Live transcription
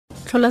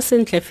Tlhola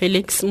sentle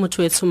Felix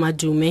Motsweding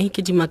madume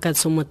ke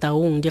dimakatso mo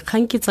taung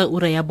dikgang ke tsa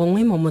ura ya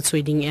bongwe mo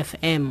Motsweding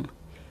FM.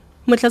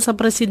 Motlatsa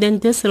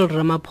presidente Cyril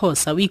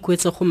Ramaphosa o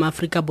ikuetse go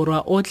maAfrika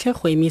Borwa otlhe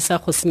go emisa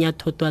go senya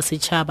thoto ya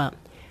setshaba.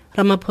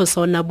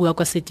 Ramaphosa o na bua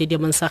kwa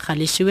stadiumong sa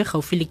Galeshiwe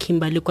gaufi le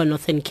Kimberley kwa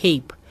Northern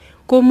Cape.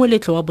 Ko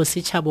moletlo wa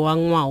bosetšhaba wa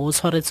ngwao o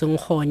tshwaretseng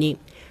gone.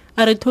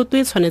 A re thoto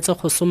e tshwanetse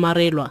go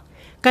somarelwa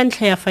ka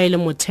ntlha ya fa ile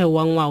motheo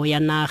wa ngwao ya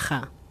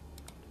naga.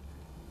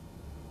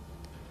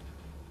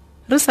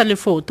 Re sa le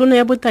fo tono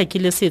ya botaki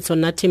le setso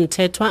na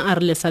Mthethwa a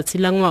re lesatsi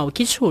la ngwao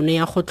ke tšhono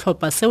ya go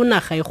tlhopha seo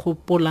naga e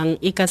gopolang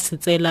e ka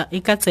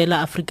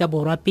tsela Afrika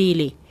Borwa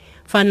pele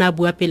fa na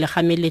bua pele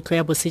ga meletlo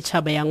ya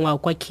bosetšhaba ya ngwao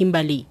kwa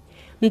Kimberley.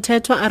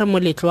 Mthethwa a re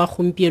moletlo wa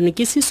gompieno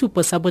ke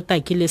sesupo sa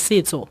botaki le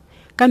setso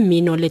ka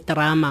mmino le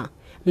drama.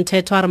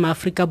 Mthethwa a re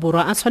maAfrika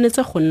Borwa a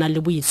tshwanetse go nna le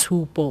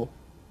boitshupo.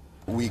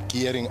 We're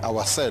gearing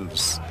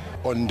ourselves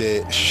on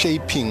the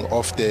shaping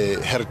of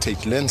the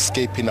heritage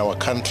landscape in our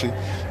country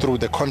through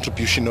the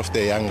contribution of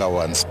the younger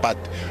ones. But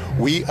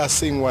we are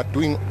saying we're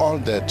doing all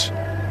that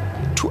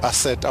to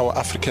assert our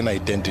African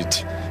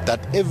identity, that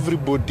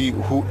everybody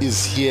who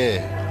is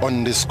here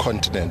on this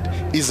continent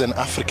is an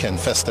African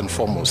first and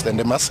foremost, and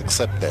they must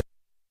accept that.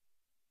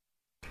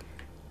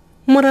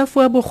 Morafu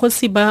wa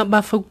bogosi ba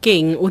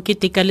Bafokeng o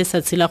keteka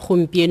letsatsi la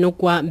gompieno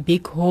kwa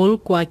Big Hall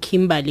kwa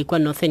Kimberley kwa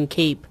Northern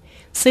Cape.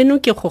 Seno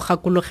ke go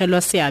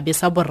gakologelwa seabe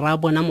sa borra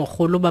bona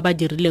mogolo ba ba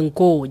dirileng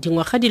ko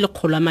dingwaga di le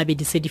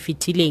 200 se di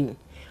fetileng.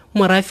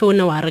 Morafe o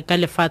ne wa reka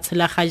lefatshe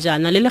la ga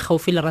jana le le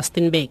gaufi le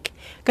Rustenburg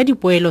ka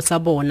dipoelo tsa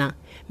bona,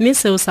 mme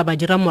seo sa ba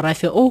dira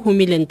morafe o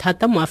humileng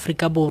thata mo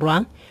Afrika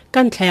Borwa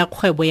ka ntlha ya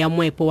kgwebo ya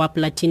moepo wa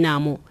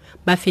platinum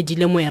ba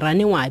fedile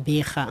moerane wa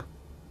abega.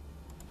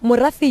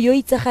 Morafe yo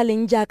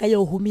itsagaleng jaaka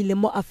yo humile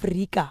mo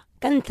Afrika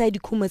ka ntlha ya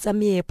dikhumo tsa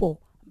meepo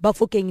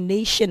Bafokeng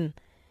Nation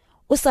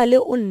o sale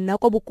o nna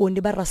kwa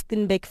bokone ba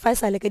Rustenburg fa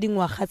sale ka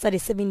dingwaga tsa the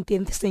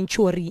 17th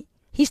century.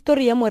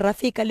 History ya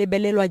morafe ka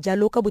lebelelwa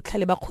jalo ka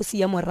botlhale ba kgosi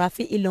ya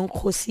morafe e leng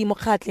kgosi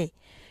Mokgatle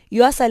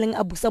yo a saleng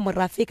a busa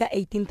morafe ka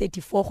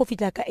 1834 go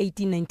fitla ka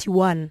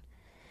 1891.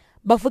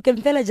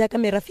 Bafokeng fela jaaka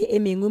merafe e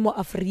mengwe mo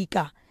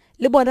Afrika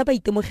le bona ba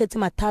itemogetse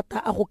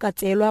mathata a go ka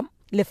tselwa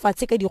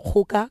lefatshe ka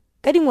dikgoka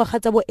ka dingwaga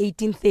tsa bo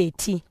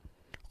 1830.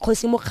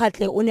 Kgosi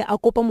Mokgatle o ne a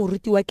kopa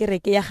moruti wa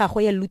kereke ya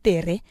gagwe ya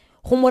Lutere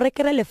go mo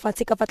rekela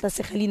lefatshe ka fa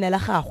tlase ga leina la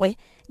gagwe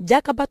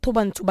jaaka batho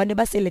bantsho ba ne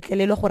ba se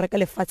letlelelwa go reka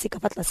lefatshe ka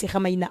fa tlase ga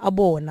maina a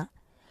bona.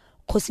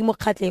 Kgosi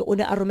Mokgatle o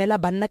ne a romela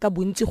banna ka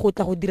bontsi go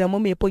tla go dira mo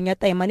meepong ya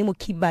taemane mo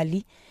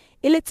Kimberley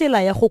e le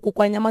tsela ya go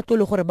kokoanya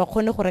matlole gore ba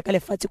kgone go reka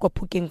lefatshe kwa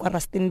Phokeng kwa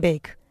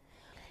Rustenburg.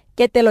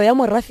 Ketelo ya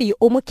morafe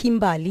o mo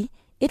Kimberley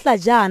e tla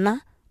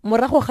jana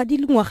morago ga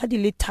dingwaga di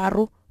le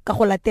 3 ka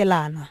go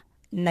latelana.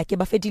 Nna ke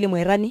ba fedile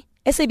moerane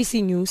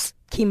SABC News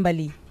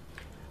Kimberley.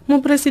 Mo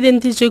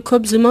presidente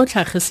Jacob Zuma o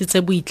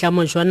tlhagisitse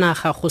boitlamo jwa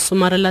naga go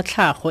somarela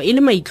tlhago e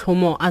le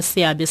maitlhomo a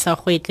seabe sa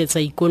go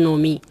etletsa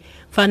ikonomi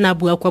fa na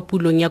bua kwa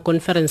pulong ya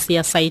conference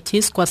ya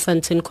CITES kwa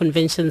Sandton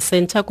Convention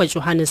Center kwa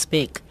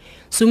Johannesburg.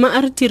 Zuma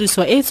a re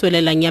tiriso e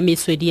tswelelang ya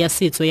metswedi ya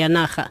setso ya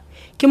naga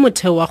ke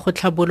motheo wa go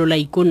tlhabolola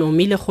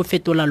ikonomi le go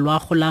fetola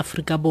loago la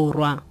Afrika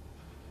Borwa.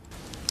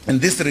 In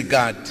this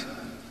regard,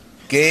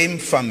 game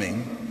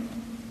farming,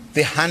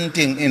 the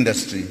hunting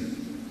industry,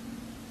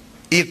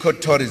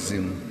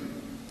 ecotourism,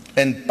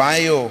 and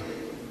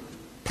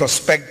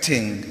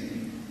bioprospecting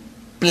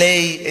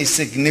play a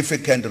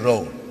significant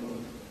role.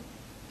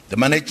 The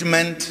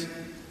management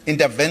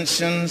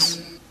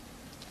interventions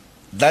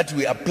that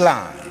we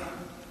apply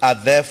are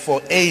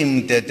therefore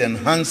aimed at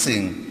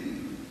enhancing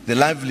the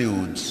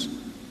livelihoods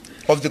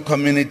of the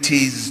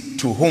communities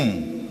to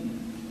whom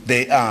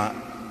they are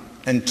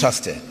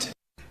entrusted.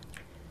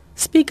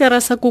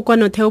 Speaker sa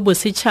kokwanotheo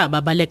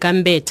bosetšhaba ba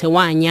lekambethe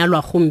wa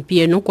nyalwa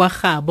gompieno kwa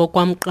Gabo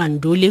kwa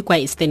Mqanduli kwa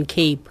Eastern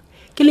Cape.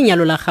 Ke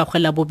lenyalo la gagwe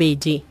la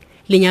bobedi.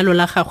 Lenyalo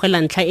la gagwe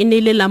la ntlha e ne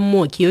le la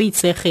mmoki yo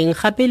itsegeng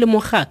gape le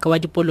mogaka wa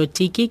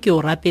dipolotiki ke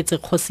o rapetse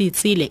Kgosi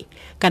Tsile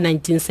ka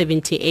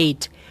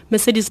 1978.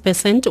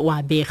 Mercedes-Benz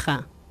wa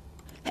bega.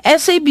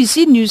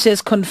 SABC News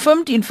has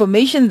confirmed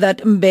information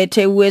that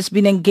Mbete, who has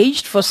been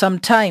engaged for some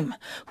time,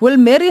 will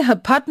marry her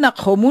partner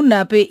Khomu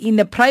Nape in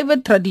a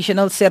private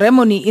traditional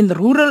ceremony in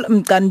rural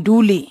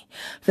Mqanduli.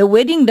 The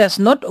wedding does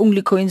not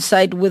only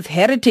coincide with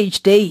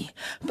Heritage Day,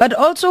 but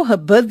also her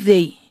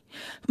birthday.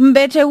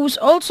 Mbete, who is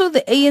also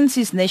the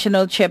ANC's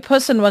national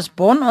chairperson, was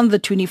born on the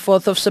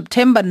 24th of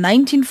September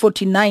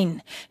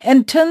 1949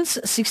 and turns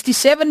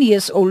 67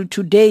 years old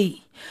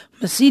today.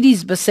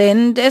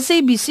 Mercedes-Benz,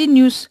 SABC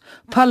News,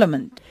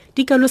 Parliament.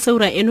 Dikalo sa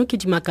ura eno ke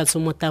dimakatso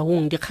mo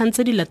taung dikgang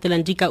tse di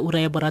latelang di ka ura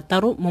ya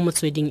borataro mo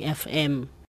Motsweding FM.